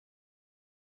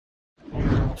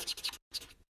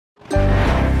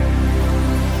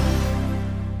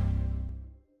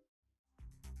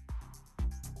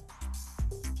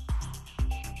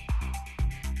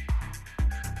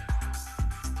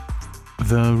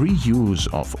The reuse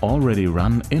of already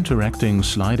run interacting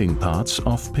sliding parts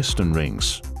of piston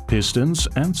rings, pistons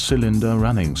and cylinder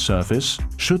running surface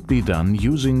should be done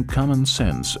using common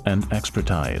sense and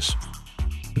expertise.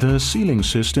 The sealing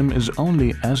system is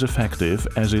only as effective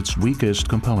as its weakest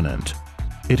component.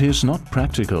 It is not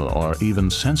practical or even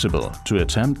sensible to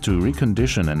attempt to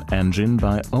recondition an engine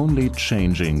by only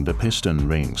changing the piston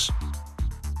rings.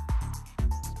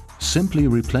 Simply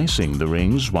replacing the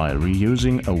rings while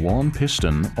reusing a worn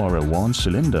piston or a worn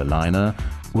cylinder liner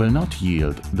will not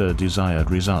yield the desired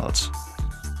results.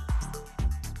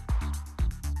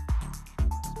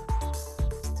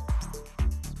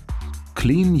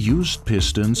 Clean used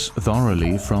pistons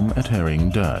thoroughly from adhering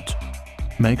dirt.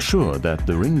 Make sure that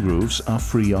the ring grooves are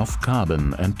free of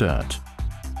carbon and dirt.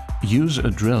 Use a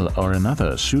drill or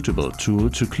another suitable tool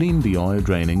to clean the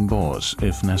oil-draining bores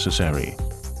if necessary.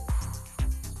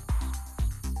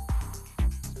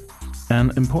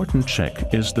 An important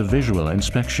check is the visual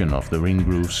inspection of the ring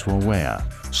grooves for wear,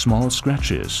 small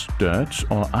scratches, dirt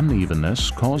or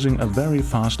unevenness causing a very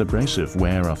fast abrasive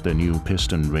wear of the new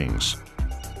piston rings.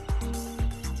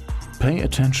 Pay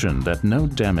attention that no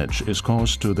damage is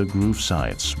caused to the groove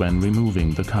sides when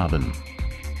removing the carbon.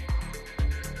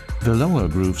 The lower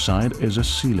groove side is a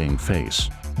sealing face.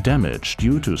 Damage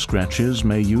due to scratches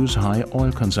may use high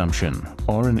oil consumption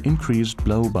or an increased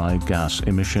blow-by gas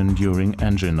emission during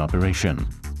engine operation.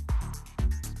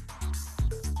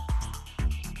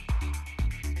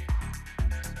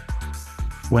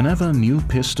 Whenever new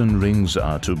piston rings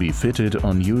are to be fitted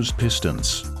on used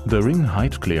pistons, the ring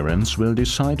height clearance will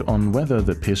decide on whether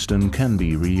the piston can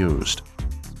be reused.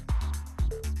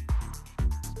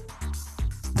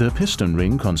 The piston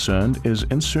ring concerned is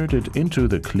inserted into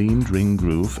the cleaned ring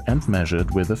groove and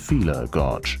measured with a feeler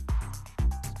gauge.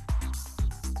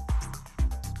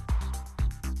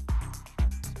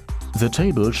 The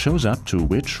table shows up to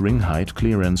which ring height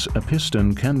clearance a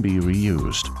piston can be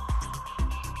reused.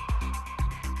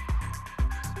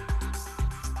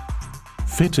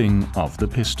 Fitting of the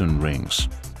piston rings.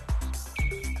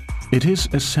 It is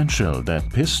essential that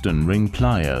piston ring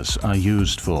pliers are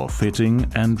used for fitting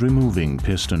and removing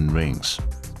piston rings.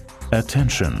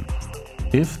 Attention!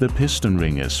 If the piston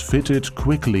ring is fitted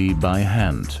quickly by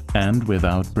hand and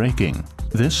without breaking,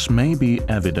 this may be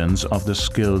evidence of the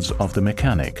skills of the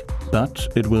mechanic, but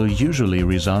it will usually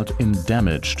result in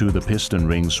damage to the piston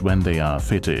rings when they are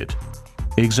fitted.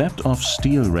 Except of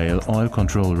steel rail oil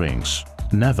control rings,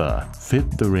 never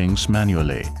fit the rings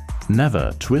manually.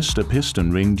 Never twist a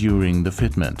piston ring during the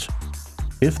fitment.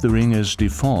 If the ring is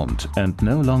deformed and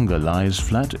no longer lies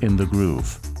flat in the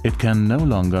groove, it can no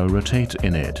longer rotate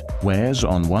in it, wears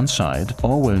on one side,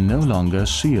 or will no longer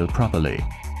seal properly.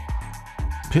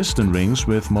 Piston rings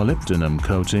with molybdenum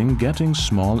coating getting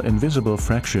small invisible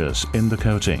fractures in the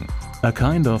coating, a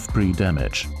kind of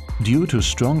pre-damage. Due to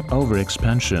strong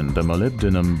overexpansion, the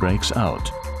molybdenum breaks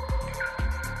out.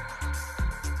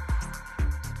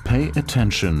 Pay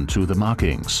attention to the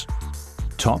markings.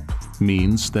 Top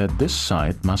means that this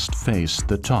side must face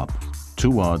the top,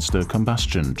 towards the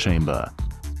combustion chamber.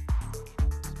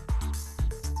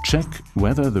 Check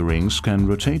whether the rings can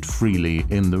rotate freely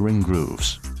in the ring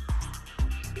grooves.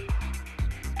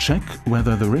 Check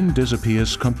whether the ring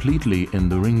disappears completely in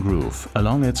the ring groove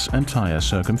along its entire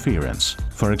circumference.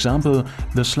 For example,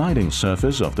 the sliding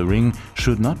surface of the ring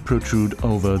should not protrude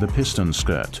over the piston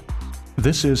skirt.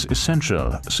 This is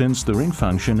essential since the ring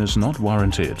function is not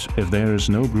warranted if there is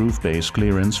no groove base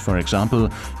clearance, for example,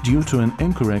 due to an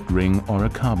incorrect ring or a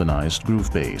carbonized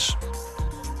groove base.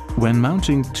 When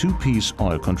mounting two-piece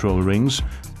oil control rings,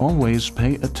 always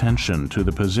pay attention to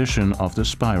the position of the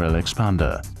spiral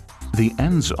expander. The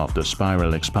ends of the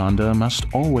spiral expander must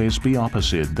always be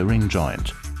opposite the ring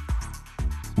joint.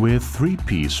 With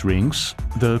three-piece rings,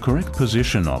 the correct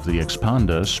position of the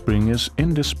expander spring is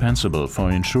indispensable for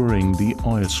ensuring the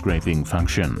oil scraping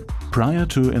function. Prior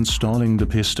to installing the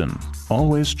piston,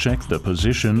 always check the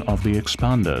position of the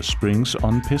expander springs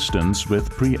on pistons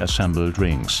with pre-assembled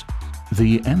rings.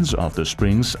 The ends of the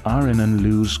springs are in a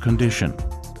loose condition.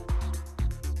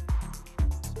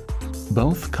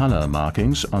 Both color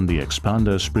markings on the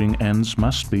expander spring ends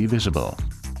must be visible.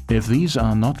 If these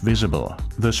are not visible,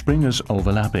 the spring is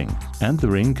overlapping and the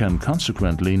ring can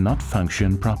consequently not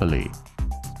function properly.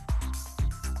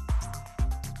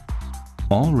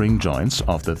 All ring joints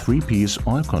of the 3-piece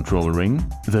oil control ring,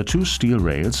 the 2 steel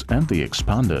rails and the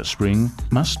expander spring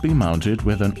must be mounted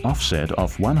with an offset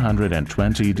of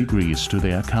 120 degrees to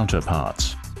their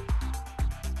counterparts.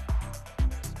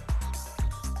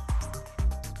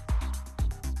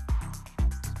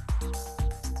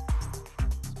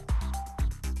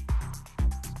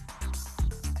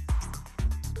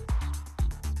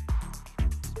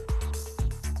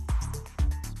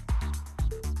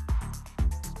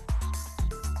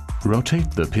 Rotate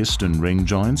the piston ring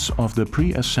joints of the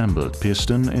pre-assembled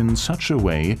piston in such a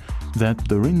way that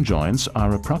the ring joints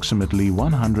are approximately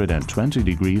 120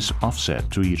 degrees offset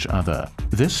to each other.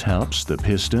 This helps the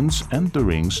pistons and the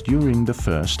rings during the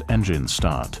first engine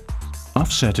start.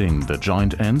 Offsetting the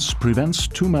joint ends prevents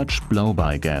too much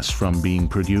blow-by gas from being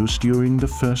produced during the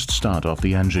first start of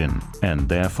the engine, and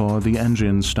therefore the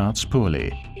engine starts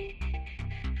poorly.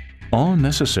 All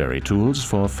necessary tools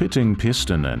for fitting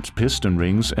piston and piston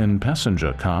rings in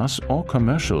passenger cars or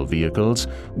commercial vehicles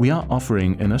we are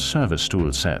offering in a service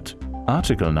tool set.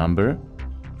 Article number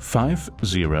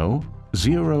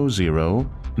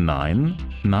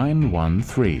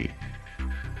 500099913.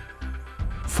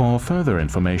 For further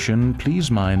information, please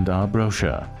mind our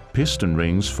brochure, Piston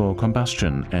Rings for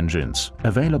Combustion Engines,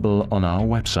 available on our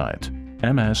website,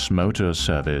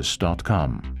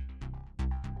 msmotorservice.com.